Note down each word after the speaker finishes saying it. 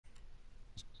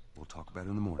We'll talk about it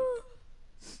in the morning.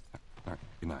 All right,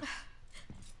 good night.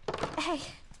 Hey.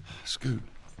 Scoot.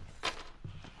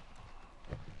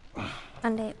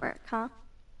 Monday at work, huh?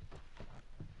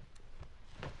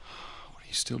 What are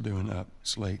you still doing up?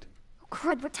 It's late. Oh,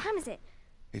 crud, what time is it?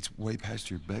 It's way past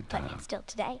your bedtime. But it's still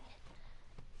today.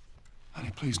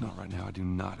 Honey, please not right now. I do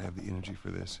not have the energy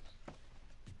for this.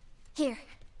 Here.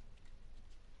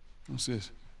 What's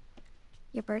this?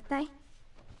 Your birthday?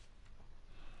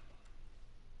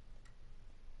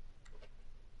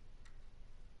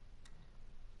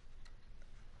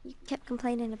 You kept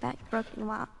complaining about your broken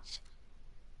watch.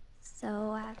 So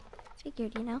I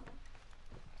figured, you know.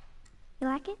 You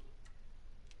like it?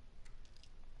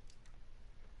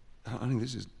 Honey,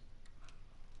 this is...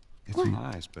 It's What?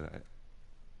 nice, but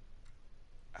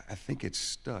I think it's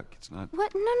stuck. It's not...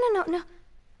 What? No.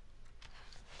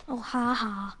 Oh, ha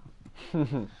ha.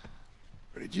 Where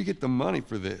did you get the money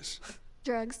for this?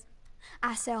 Drugs.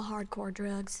 I sell hardcore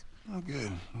drugs. Oh,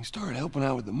 good. You started helping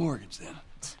out with the mortgage, then.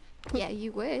 Yeah,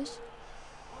 you wish.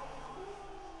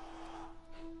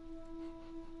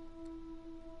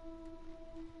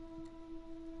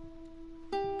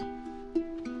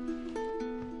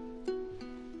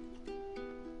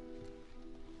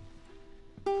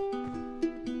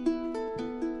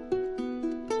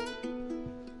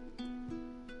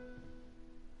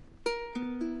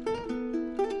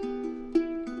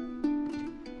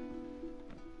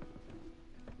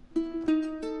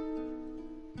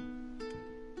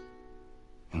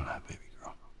 Good night, baby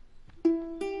girl.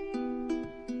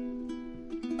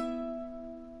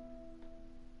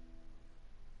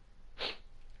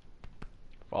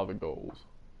 Father goals.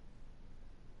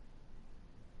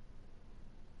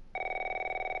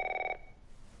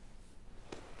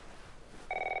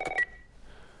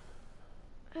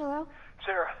 Hello?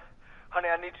 Sarah, honey,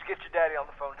 I need to get your daddy on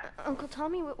the phone. Uncle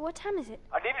Tommy, what time is it?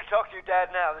 I need to talk to your dad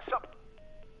now. There's something...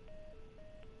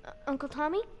 Uncle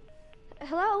Tommy?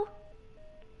 Hello?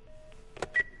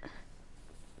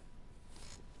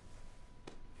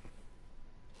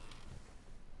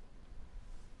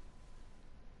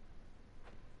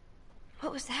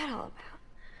 What was that all about?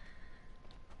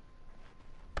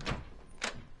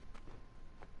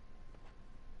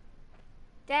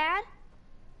 Dad?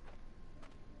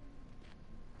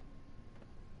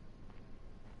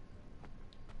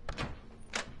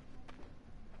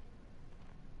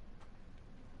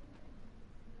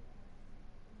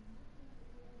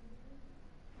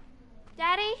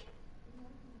 Daddy?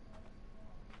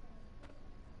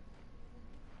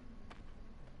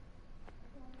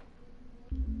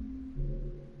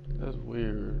 That's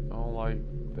weird. I don't like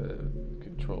that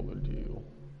controller deal.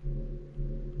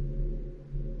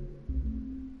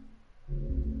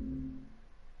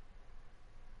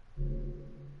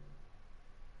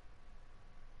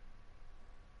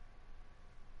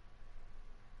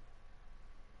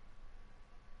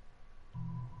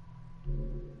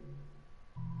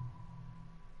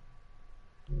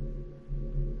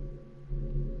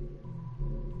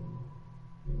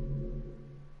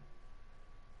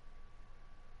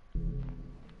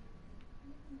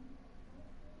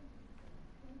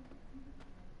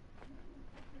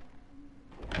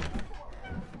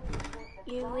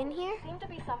 You in here? Seem to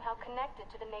be somehow connected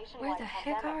to the nationwide Where the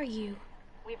heck pandemic. are you?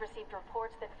 We've received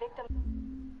reports that victims...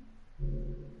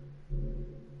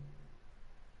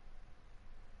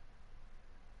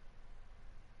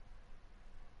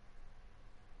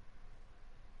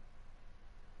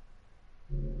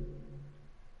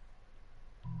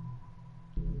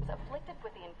 afflicted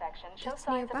with the infection show That's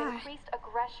signs nearby. of increased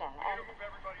aggression and... Move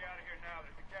everybody out of here now.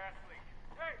 There's a gas leak.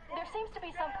 Hey, There seems to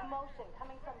be some commotion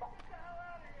coming from...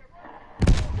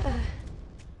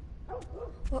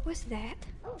 What was that?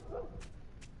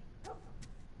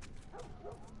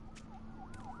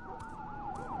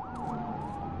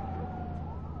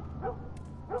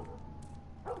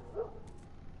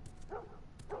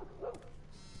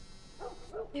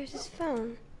 There's his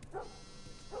phone.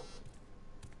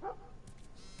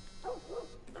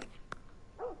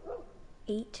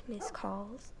 Eight missed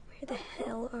calls. Where the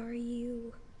hell are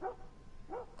you?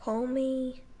 Call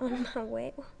me on my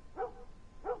way.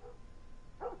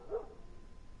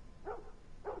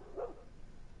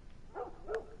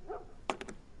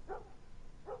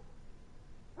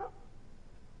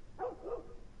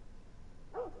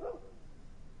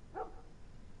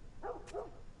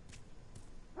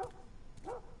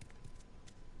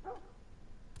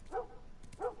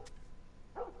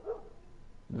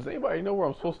 Does anybody know where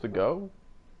I'm supposed to go?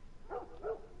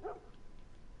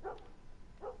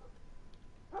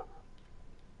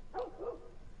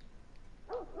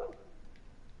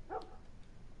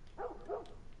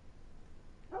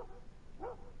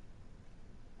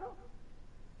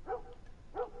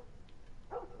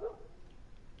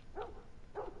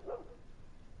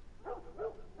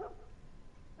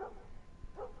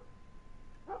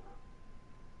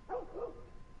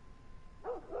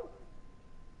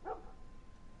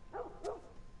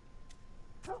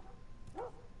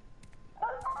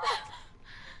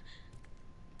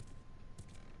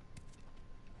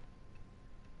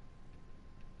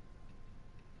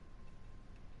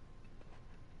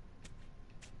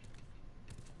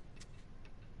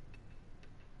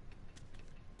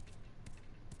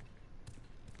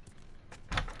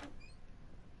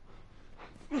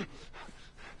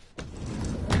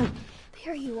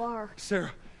 you are.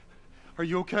 Sarah, are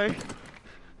you okay?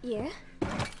 Yeah?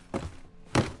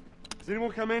 Does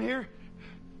anyone come in here?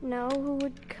 No, who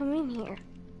would come in here?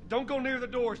 Don't go near the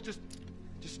doors. Just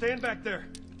stand back there.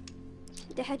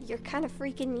 Dad, you're kind of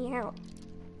freaking me out.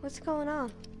 What's going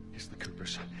on? It's the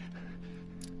Coopers.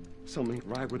 Something ain't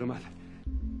right with them.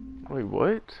 Wait,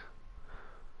 what?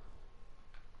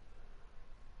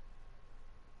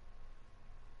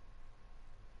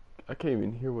 I can't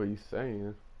even hear what he's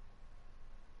saying.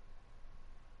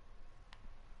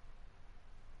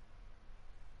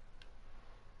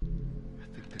 I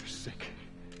think they're sick.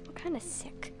 What kind of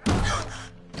sick?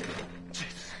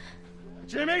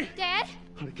 Jimmy! Dad?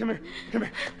 Honey, come here. Come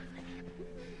here.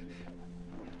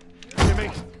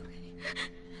 Jimmy!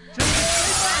 Jimmy!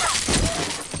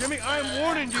 Jimmy, I am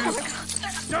warning you!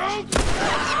 Don't!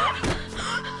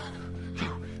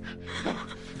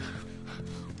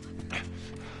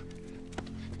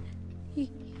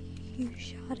 You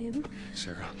shot him.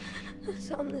 Sarah, I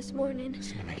saw him this morning.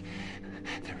 listen to me.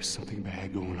 There is something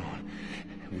bad going on.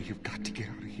 We have got to get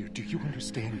out of here. Do you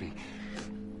understand me?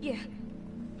 Yeah.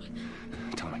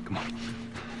 Tommy, come on.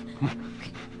 Come on.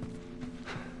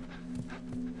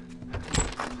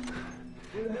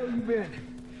 Where the hell you been?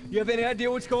 You have any idea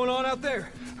what's going on out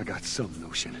there? I got some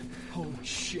notion. Holy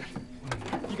shit.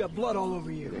 You got blood all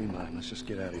over you. Ain't mine. Let's just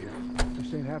get out of here.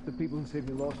 This ain't half the people in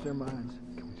Sydney lost their minds.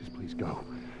 Can we just please go?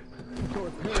 Or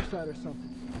a parasite or something.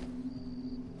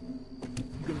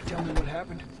 You gonna tell me what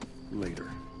happened? Later.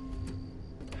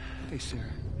 Hey,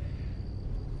 Sarah.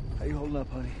 How you holding up,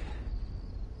 honey?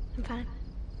 I'm fine.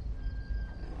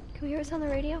 Can we hear us on the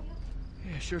radio?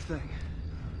 Yeah, sure thing.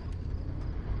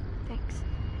 Thanks.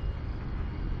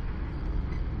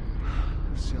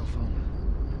 No cell phone.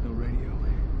 No radio.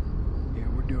 Yeah,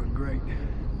 we're doing great.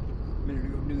 A minute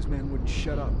ago, newsman wouldn't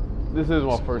shut up. This is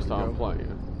my first time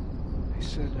playing. They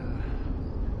said,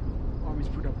 Army's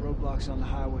put up roadblocks on the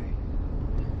highway.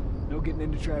 No getting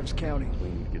into Travis County. We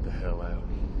need to get the hell out.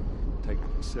 Take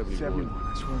 71. 71,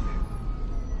 I swear, man.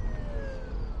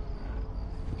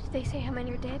 Did they say how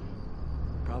many are dead?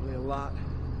 Probably a lot.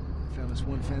 Found this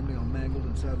one family all mangled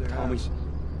inside their Tommy. house.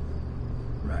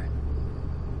 Right.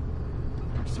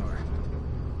 I'm sorry.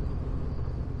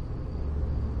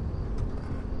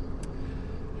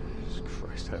 Jesus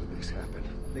Christ, how did this happen?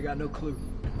 They got no clue.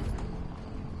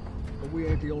 But we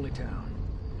ain't the only town.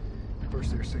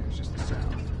 First they're saying it's just the South.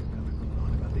 Now they're going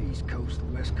on about the East Coast, the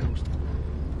West Coast.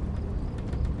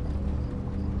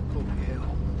 Holy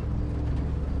hell.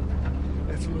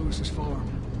 That's Lewis's farm.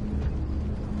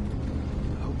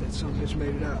 I hope that son of a bitch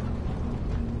made it out.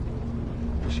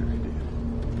 Sure he did.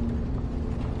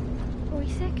 Were we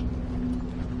sick?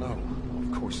 No,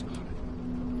 of course not.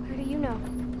 How do you know?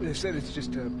 They said it's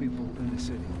just people in the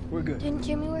city. We're good. Didn't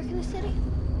Jimmy work in the city?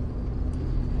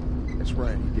 That's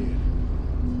right, he did.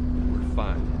 We're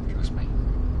fine, trust me.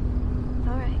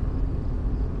 All right.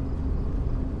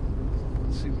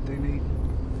 See what they need.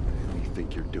 What do you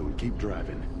think you're doing? Keep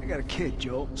driving. I got a kid,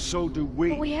 Joel. So do we.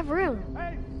 But we have room.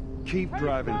 Keep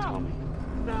driving, Tommy.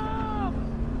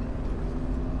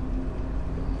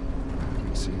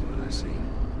 You see what I see.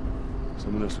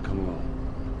 Someone else will come along.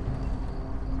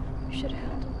 You should have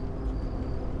helped him.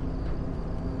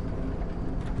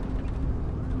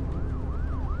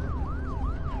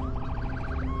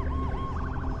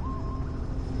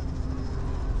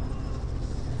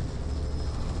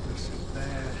 This is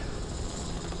Bad.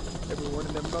 Everyone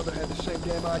and their mother had the same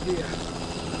damn idea.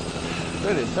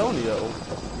 San Antonio.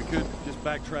 We could just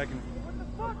backtrack and...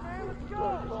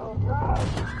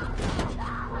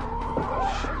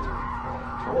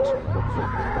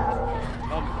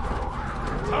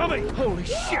 Tommy! Holy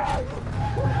shit!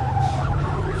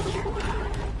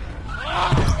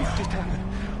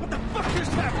 What the fuck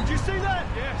just happened? Did you see that?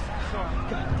 Yes, sorry.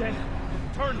 God damn.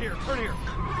 Turn here, turn here.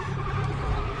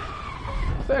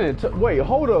 Wait,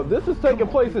 hold up. This is taking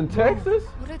place in Texas?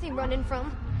 What are they running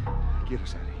from? Get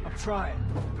us out of here. I'm trying.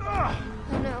 Oh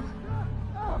no.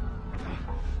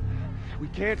 We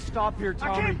can't stop here,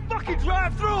 Tommy. I can't fucking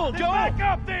drive through them, Joel! Back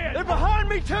up then! They're behind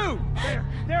me, too!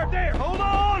 There! Hold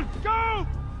on! Go!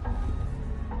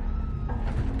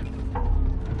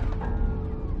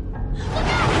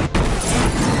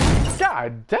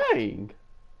 God dang.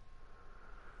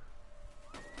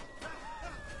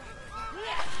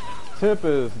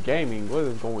 Tempest Gaming, what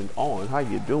is going on? How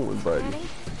you doing, buddy? Ready?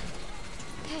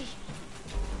 Hey.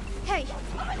 Hey.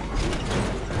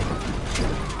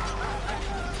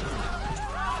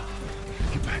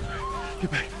 Get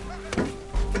back.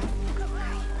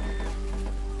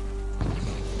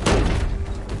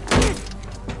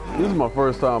 This is my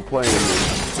first time playing this.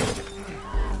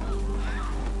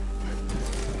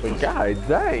 But god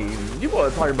dang, you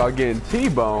boys talking about getting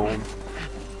T-boned.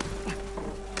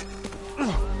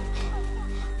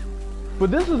 But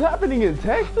this is happening in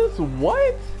Texas?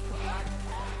 What?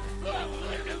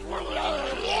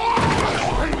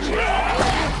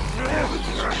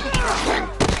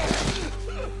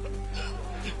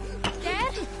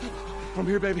 Dad? Come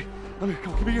here, baby. Come here,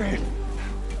 come, give me your hand.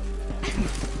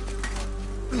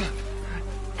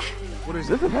 What is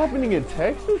This is happening in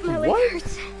Texas? My leg What?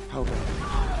 hurts. How bad?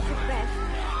 It's bad.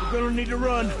 We're gonna need to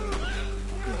run.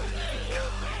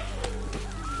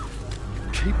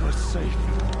 Keep us safe.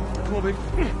 Come on, baby.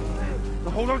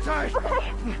 Now hold on tight.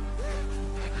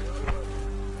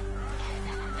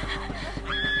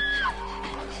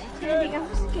 Daddy,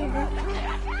 I'm scared. Keep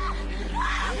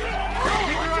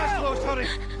your eyes closed, honey.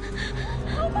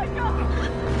 Oh my god!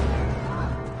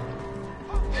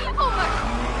 Oh my...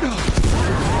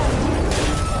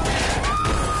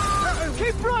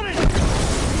 Keep running!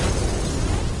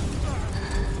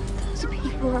 Those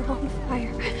people are on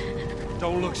fire.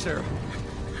 Don't look, Sarah.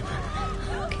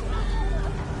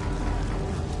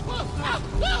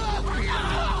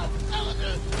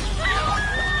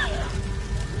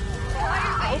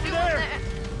 Over there!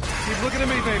 Keep looking at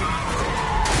me, baby.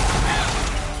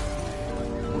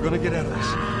 We're gonna get out of this.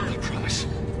 I promise.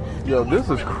 Yo, this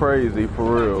is crazy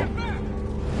for real.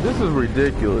 This is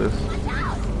ridiculous.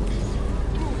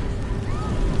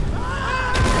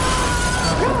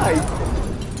 Guys,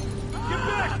 Get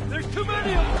back! There's too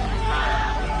many of them!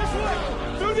 This way!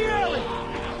 Through the alley!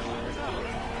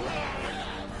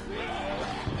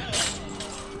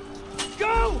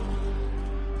 Go!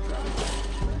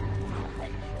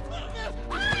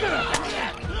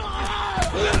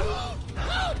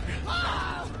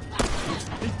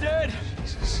 He's dead!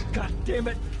 Jesus. God damn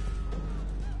it!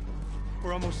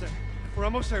 We're almost there. We're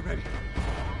almost there, baby.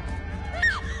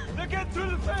 They're getting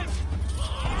through the fence!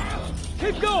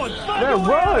 Keep going! Find man, a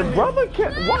way out of run, here. brother.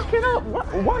 Why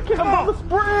can't a brother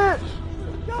sprint?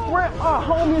 Sprint,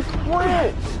 homie,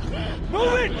 sprint.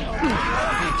 Move it!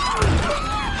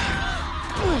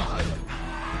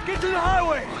 Get to the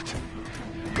highway!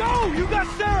 Go! You got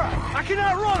Sarah! I can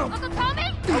outrun him! Uncle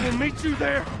Tommy? I will meet you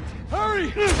there!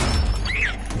 Hurry!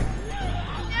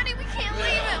 Daddy, we can't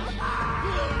leave him.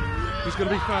 He's gonna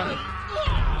be fine.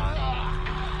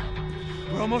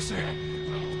 We're almost there.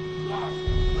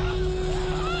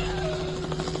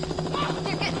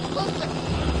 They're getting closer.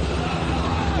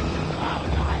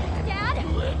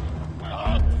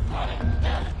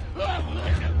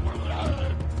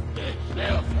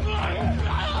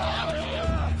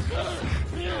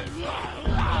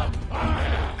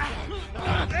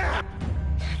 Dad?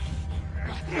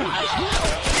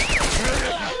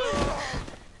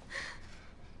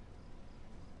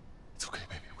 It's okay,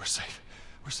 baby. We're safe.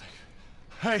 We're safe.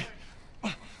 Hey,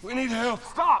 we need help.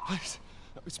 Stop! Please.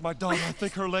 It's my daughter. I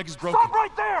think her leg is broken. Stop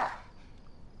right there!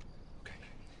 Okay.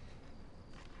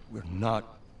 We're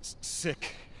not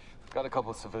sick. Got a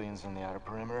couple of civilians on the outer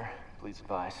perimeter. Please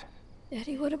advise.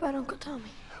 Daddy, what about Uncle Tommy?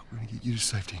 We're gonna get you to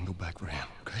safety and go back for him,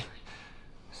 okay?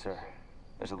 Sir,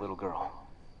 there's a little girl.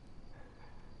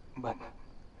 But...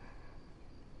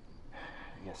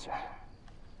 Yes, sir.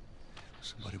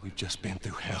 Somebody, we've just been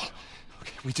through hell.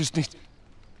 Okay, we just need...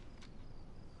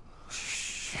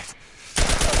 Shit.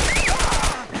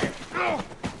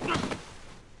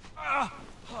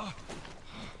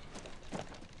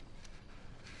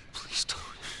 Please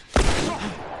don't.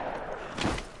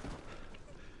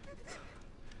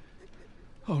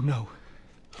 Oh, no.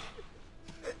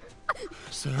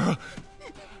 Sarah?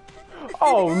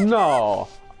 Oh no.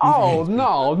 Oh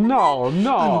no, no, I know,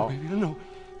 no. baby, I know.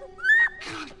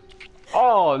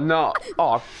 Oh no.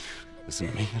 Oh, Listen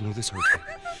to me, I know this hurts you.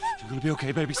 You're gonna be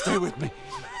okay, baby. Stay with me.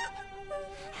 All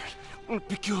right, I'm gonna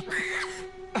pick you up.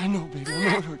 I know, baby, I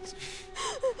know it hurts.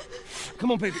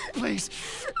 Come on, baby, please.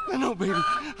 I know, baby,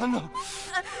 I know.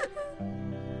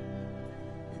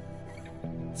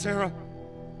 Sarah?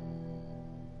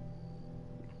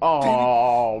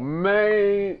 oh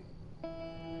man.